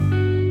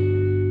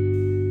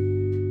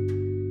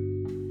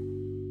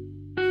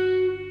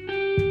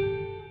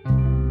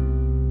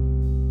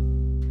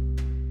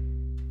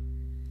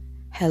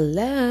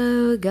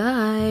Hello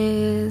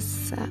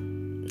guys.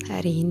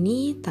 Hari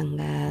ini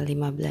tanggal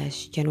 15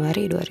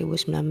 Januari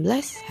 2019,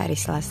 hari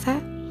Selasa.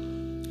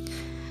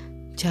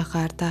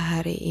 Jakarta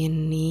hari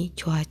ini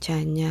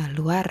cuacanya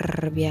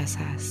luar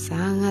biasa,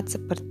 sangat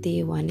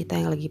seperti wanita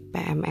yang lagi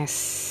PMS.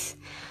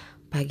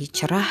 Pagi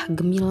cerah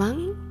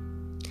gemilang,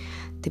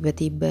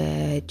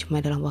 tiba-tiba cuma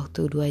dalam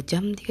waktu 2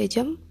 jam 3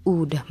 jam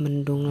udah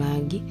mendung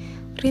lagi,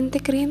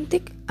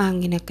 rintik-rintik,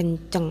 anginnya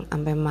kenceng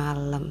sampai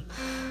malam.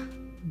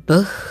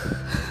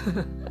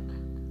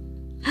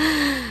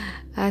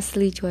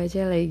 Asli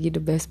cuaca lagi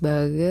the best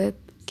banget.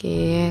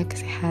 Kayak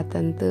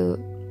kesehatan tuh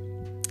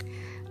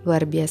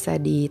luar biasa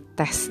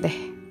dites deh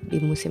di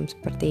musim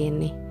seperti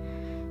ini.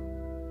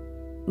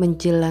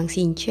 Menjelang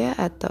Sinca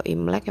atau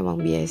Imlek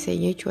emang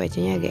biasanya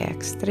cuacanya agak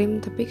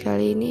ekstrim, tapi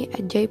kali ini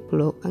ajaib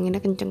loh,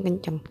 anginnya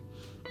kenceng-kenceng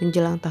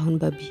menjelang tahun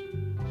babi.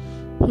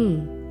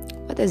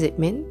 What does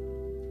it mean?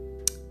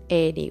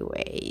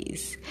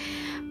 Anyways,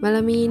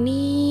 malam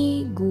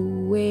ini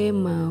gue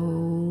mau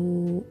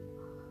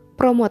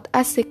promote.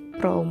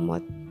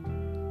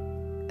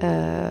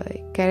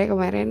 Karena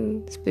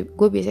kemarin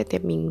gue biasa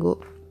tiap minggu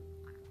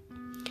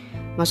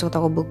masuk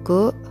toko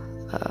buku,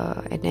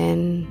 and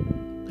then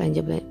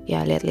belanja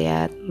ya,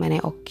 lihat-lihat mana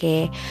yang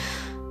oke,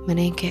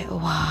 mana yang kayak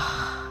wah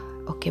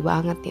oke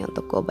banget nih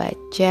untuk gue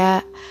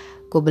baca,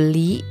 gue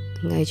beli,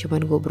 nggak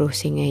cuma gue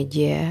browsing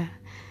aja,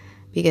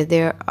 because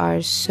there are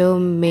so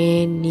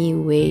many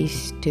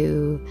ways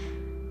to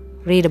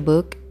read a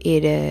book,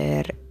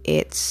 either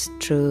it's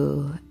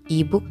through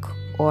ebook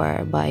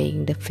or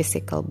buying the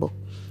physical book.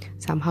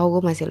 Somehow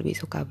gue masih lebih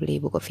suka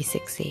beli buku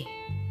fisik sih,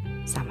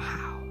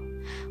 somehow.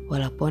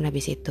 Walaupun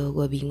habis itu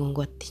gue bingung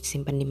gue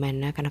simpan di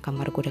mana, karena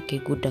kamar gue udah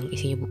kayak gudang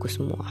isinya buku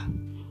semua.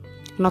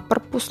 Not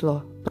perpus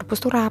loh,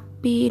 perpus tuh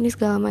rapi ini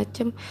segala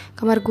macem.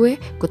 Kamar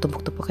gue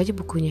tumpuk-tumpuk aja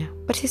bukunya,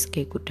 persis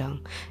kayak gudang.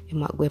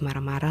 Emak gue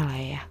marah-marah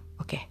lah ya.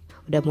 Oke,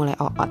 udah mulai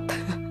oot.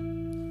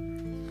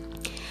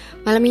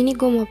 Malam ini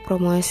gue mau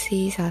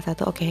promosi salah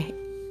satu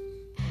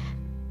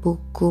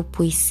buku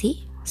puisi,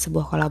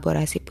 sebuah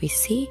kolaborasi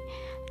puisi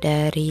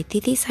dari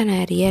Titi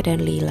Sanaria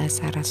dan Lila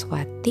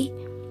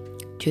Saraswati.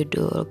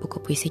 Judul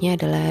buku puisinya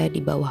adalah Di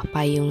Bawah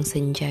Payung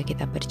Senja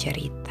Kita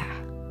Bercerita.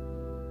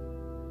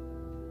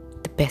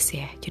 The best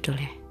ya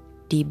judulnya,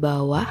 Di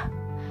Bawah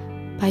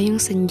Payung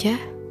Senja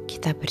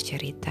Kita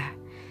Bercerita.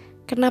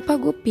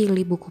 Kenapa gue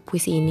pilih buku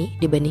puisi ini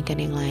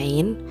dibandingkan yang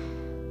lain?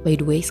 By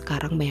the way,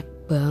 sekarang banyak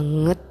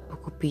banget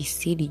buku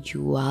puisi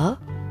dijual.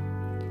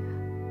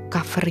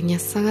 Covernya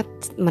sangat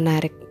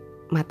menarik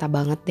mata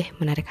banget deh,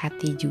 menarik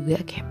hati juga,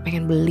 kayak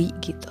pengen beli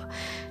gitu.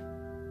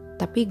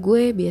 Tapi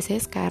gue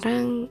biasanya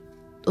sekarang,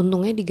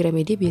 untungnya di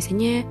Gramedia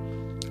biasanya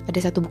ada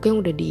satu buku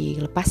yang udah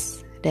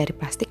dilepas dari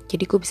plastik,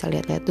 jadi gue bisa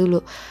lihat-lihat dulu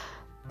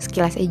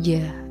sekilas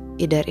aja,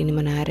 either ini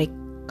menarik.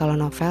 Kalau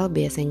novel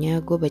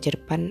biasanya gue baca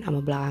depan sama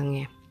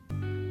belakangnya.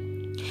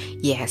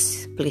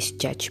 Yes, please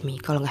judge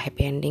me, kalau gak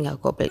happy ending gak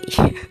gue beli.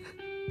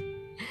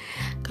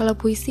 Kalau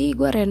puisi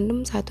gue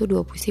random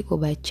 1-2 puisi gue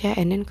baca,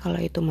 and then kalau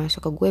itu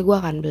masuk ke gue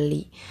akan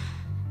beli.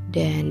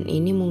 Dan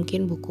ini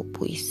mungkin buku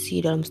puisi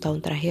dalam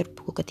setahun terakhir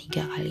buku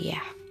ketiga kali ya.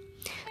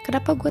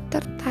 Kenapa gue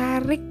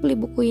tertarik beli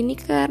buku ini?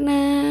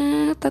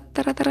 Karena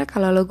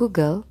kalau lo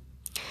Google,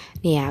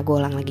 nih ya gue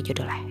ulang lagi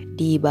judulnya,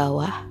 Di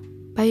Bawah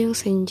Payung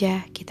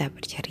Senja Kita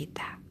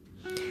Bercerita.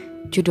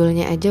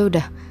 Judulnya aja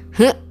udah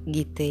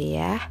gitu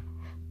ya,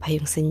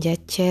 payung senja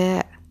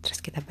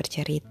terus kita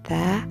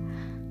bercerita.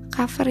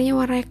 Covernya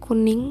warna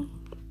kuning,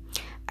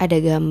 ada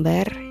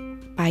gambar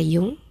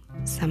payung,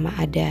 sama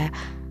ada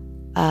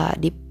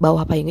di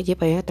bawah payungnya, jadi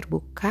payungnya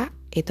terbuka,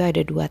 itu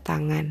ada 2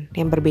 tangan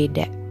yang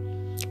berbeda.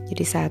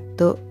 Jadi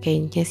satu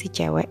kayaknya si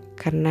cewek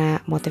karena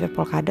motifnya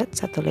polka dot,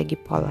 satu lagi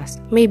polos.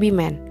 Maybe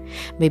man,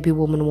 maybe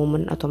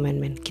woman atau man.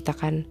 Kita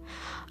kan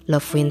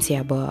love wins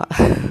ya, Bo.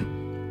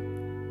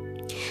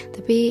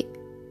 Tapi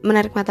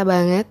menarik mata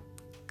banget.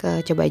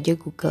 Coba aja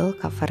Google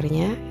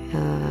covernya.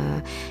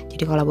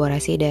 Jadi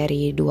kolaborasi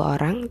dari 2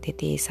 orang,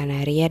 Titi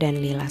Sanaria dan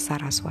Lila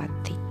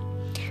Saraswati.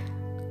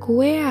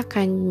 Gue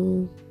akan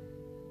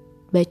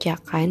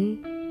bacakan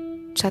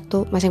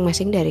satu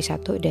masing-masing dari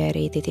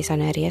Titi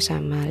Sanaria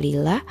sama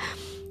Lila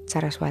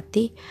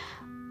Saraswati.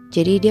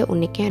 Jadi dia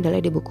uniknya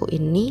adalah di buku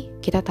ini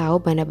kita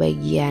tahu mana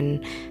bagian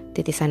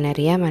Titi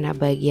Sanaria, mana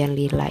bagian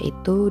Lila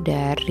itu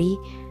dari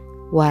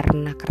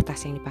warna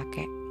kertas yang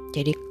dipakai.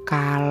 Jadi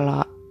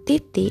kalau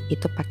Titi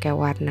itu pakai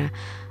warna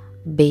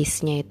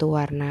base-nya itu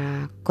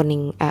warna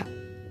kuning,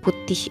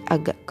 putih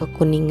agak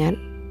kekuningan,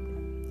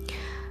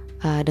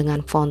 dengan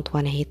font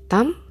warna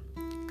hitam.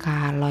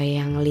 Kalau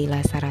yang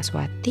Lila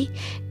Saraswati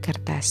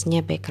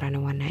kertasnya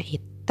background warna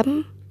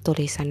hitam,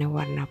 tulisannya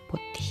warna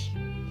putih.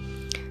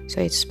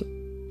 So it's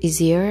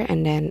easier,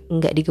 and then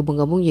nggak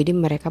digabung-gabung, jadi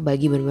mereka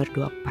bagi benar-benar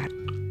 2 part.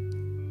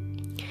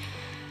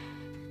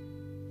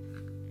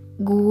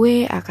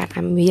 Gue akan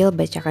ambil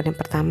bacakan yang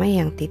pertama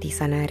yang Titi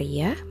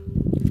Sanaria.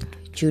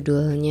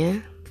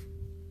 Judulnya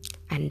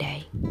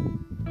Andai.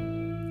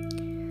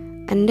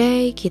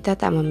 Andai kita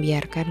tak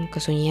membiarkan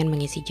kesunyian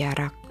mengisi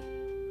jarak,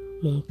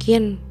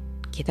 mungkin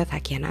kita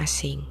tak kian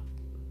asing.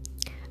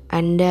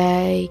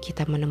 Andai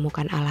kita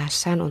menemukan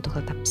alasan untuk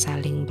tetap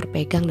saling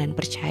berpegang dan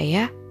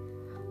percaya,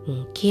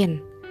 mungkin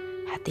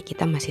hati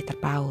kita masih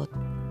terpaut.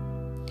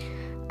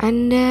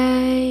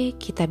 Andai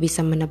kita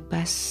bisa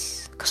menebas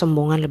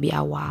kesombongan lebih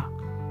awal,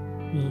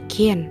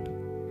 mungkin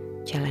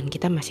jalan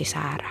kita masih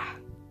searah.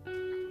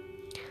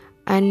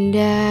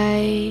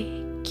 Andai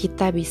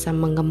kita bisa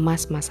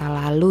mengemas masa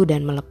lalu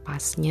dan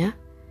melepasnya,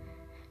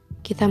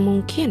 kita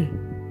mungkin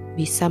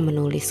bisa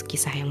menulis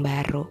kisah yang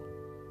baru.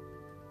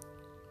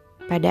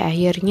 Pada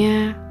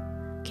akhirnya,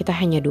 kita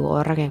hanya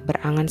dua orang yang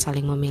berangan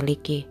saling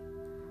memiliki,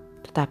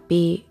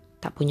 tetapi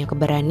tak punya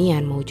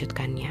keberanian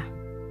mewujudkannya.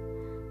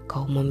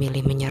 Kau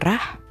memilih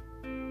menyerah,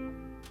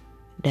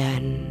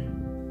 dan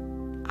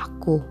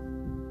aku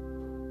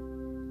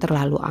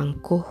terlalu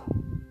angkuh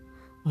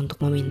untuk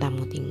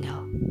memintamu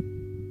tinggal.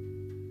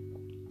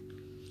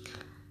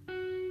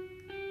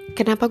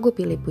 Kenapa gue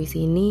pilih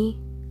puisi ini?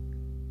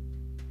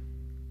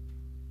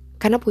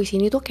 Karena puisi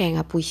ini tuh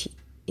kayak gak puisi.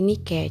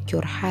 Ini kayak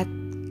curhat.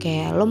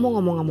 Kayak lo mau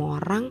ngomong sama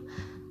orang,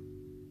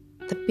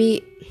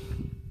 tapi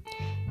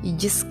you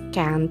just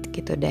can't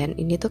gitu. Dan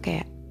ini tuh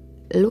kayak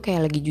lo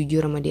kayak lagi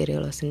jujur sama diri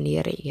lo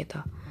sendiri gitu.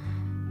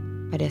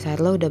 Pada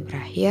saat lo udah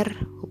berakhir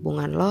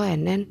hubungan lo,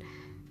 and then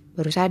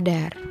baru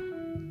sadar,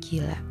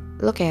 gila,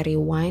 lo kayak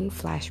rewind,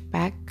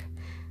 flashback,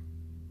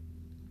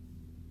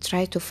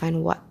 try to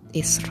find what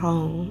is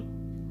wrong,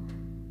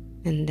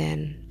 and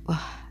then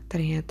wah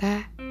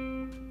ternyata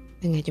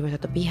nggak cuma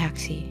satu pihak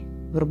sih,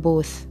 we're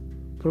both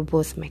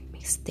make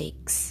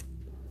mistakes.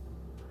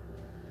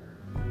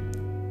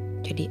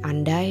 Jadi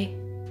andai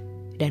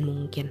dan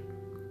mungkin.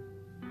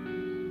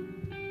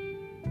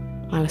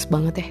 Males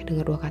banget ya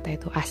denger dua kata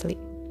itu, asli.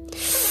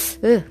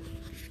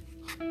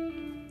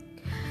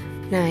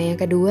 Nah, yang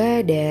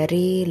kedua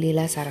dari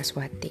Lila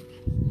Saraswati.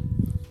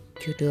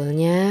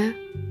 Judulnya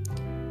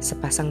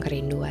Sepasang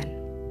Kerinduan.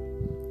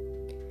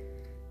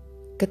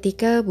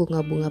 Ketika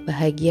bunga-bunga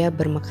bahagia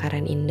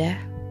bermekaran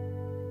indah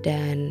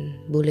dan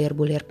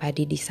bulir-bulir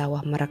padi di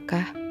sawah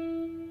merekah,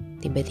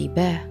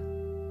 tiba-tiba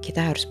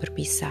kita harus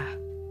berpisah.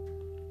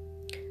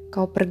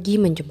 Kau pergi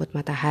menjemput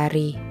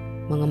matahari,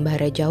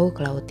 mengembara jauh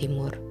ke laut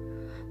timur,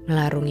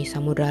 melarungi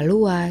samudra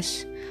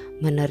luas,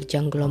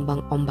 menerjang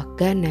gelombang ombak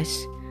ganas,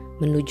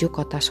 menuju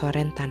kota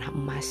Soren tanah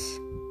emas.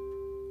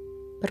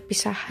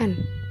 Perpisahan,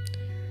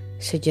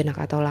 sejenak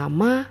atau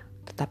lama,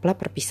 tetaplah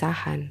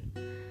perpisahan.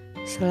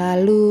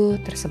 Selalu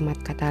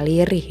tersemat kata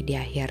lirih di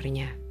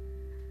akhirnya,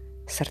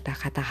 serta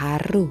kata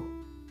haru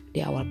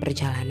di awal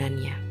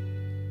perjalanannya.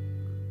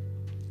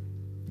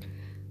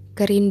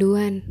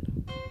 Kerinduan,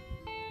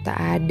 tak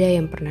ada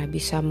yang pernah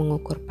bisa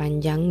mengukur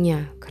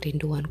panjangnya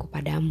kerinduanku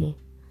padamu.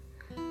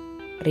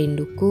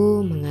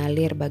 Rinduku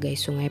mengalir bagai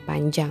sungai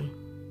panjang,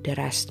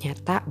 derasnya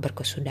tak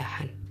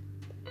berkesudahan.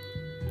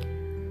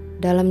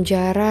 Dalam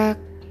jarak,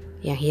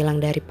 yang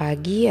hilang dari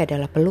pagi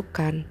adalah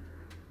pelukan.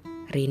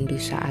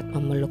 Rindu saat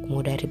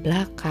memelukmu dari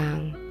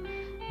belakang,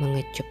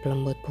 mengecup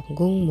lembut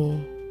punggungmu,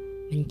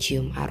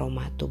 mencium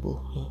aroma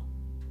tubuhmu.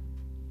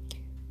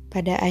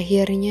 Pada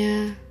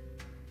akhirnya,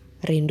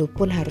 rindu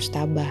pun harus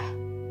tabah,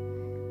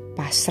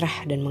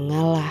 pasrah dan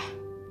mengalah,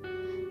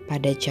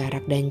 pada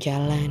jarak dan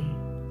jalan,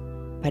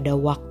 pada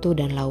waktu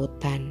dan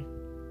lautan,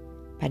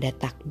 pada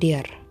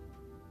takdir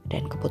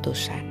dan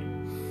keputusan.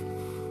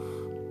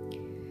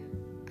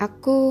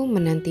 Aku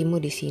menantimu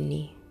di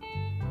sini,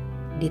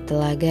 di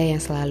telaga yang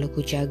selalu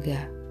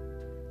kujaga,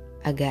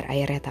 agar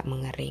airnya tak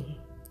mengering.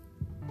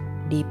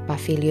 Di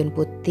pavilion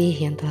putih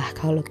yang telah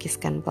kau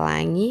lukiskan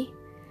pelangi,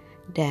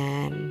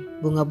 dan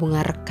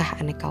bunga-bunga rekah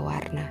aneka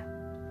warna.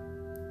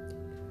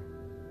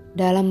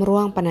 Dalam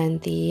ruang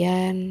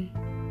penantian,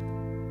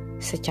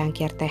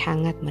 secangkir teh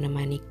hangat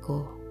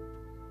menemaniku,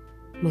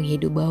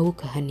 menghidu bau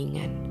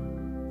keheningan,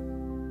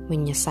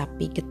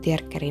 menyesapi getir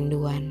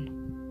kerinduan.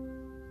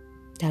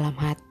 Dalam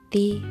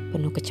hati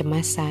penuh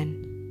kecemasan,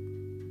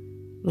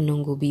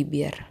 menunggu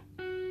bibir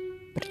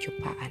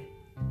perjumpaan.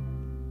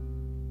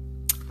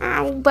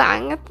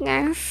 Banget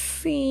gak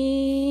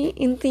sih?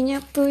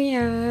 Intinya tuh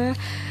ya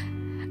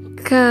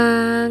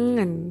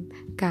kangen,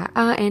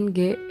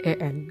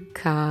 Kangen,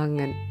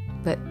 kangen.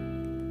 But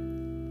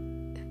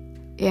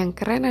yang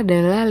keren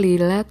adalah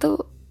Lila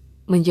tuh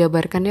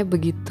menjabarkannya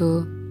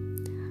begitu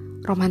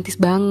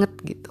romantis banget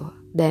gitu.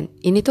 Dan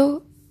ini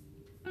tuh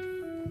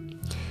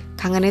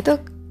kangen itu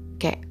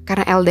kayak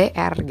karena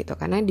LDR gitu,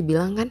 karena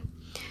dibilang kan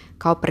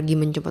kau pergi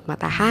menjemput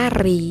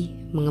matahari,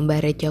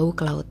 mengembara jauh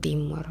ke laut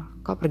timur.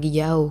 Kau pergi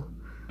jauh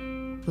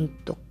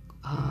untuk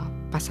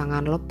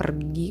pasangan lo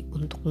pergi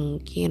untuk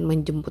mungkin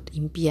menjemput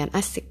impian.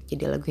 Asik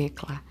jadi lagunya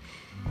Kla.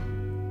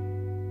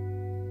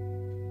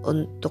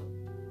 Untuk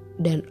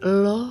dan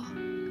lo,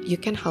 you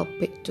can help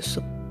it to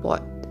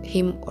support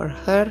him or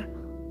her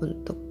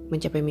untuk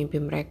mencapai mimpi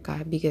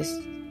mereka, because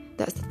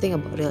that's the thing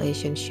about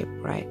relationship,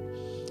 right?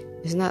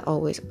 It's not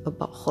always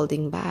about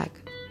holding back.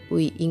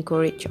 We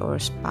encourage our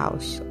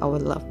spouse,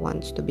 our loved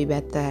ones to be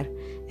better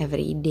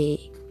every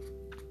day.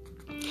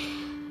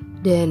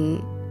 Dan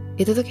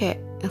itu tuh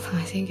kayak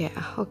masih kayak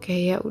oke,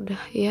 ya udah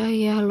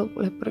ya lo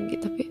boleh pergi,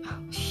 tapi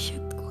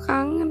shit, gue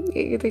kangen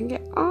kayak gitu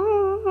kayak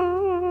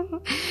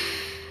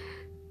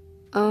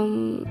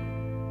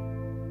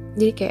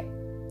jadi kayak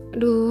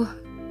aduh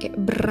kayak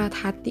berat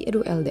hati,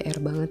 aduh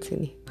LDR banget sih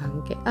nih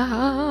bangke.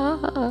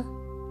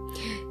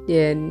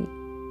 Dan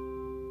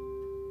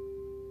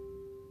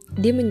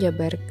dia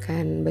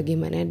menjabarkan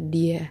bagaimana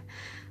dia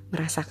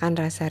merasakan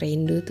rasa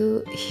rindu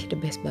tuh the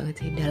best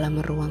banget sih dalam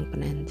ruang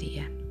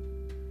penantian.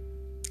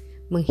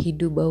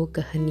 Menghidu bau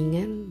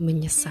keheningan,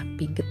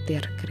 menyesapi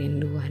getir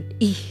kerinduan.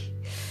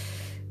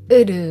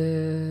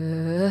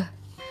 Udah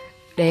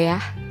ya.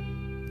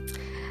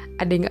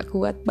 Adek gak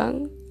kuat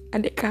bang,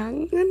 adek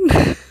kangen.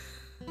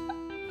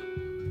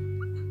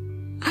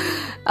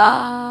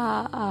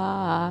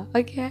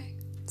 Oke.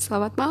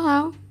 Selamat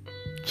malam.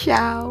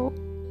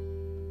 Ciao.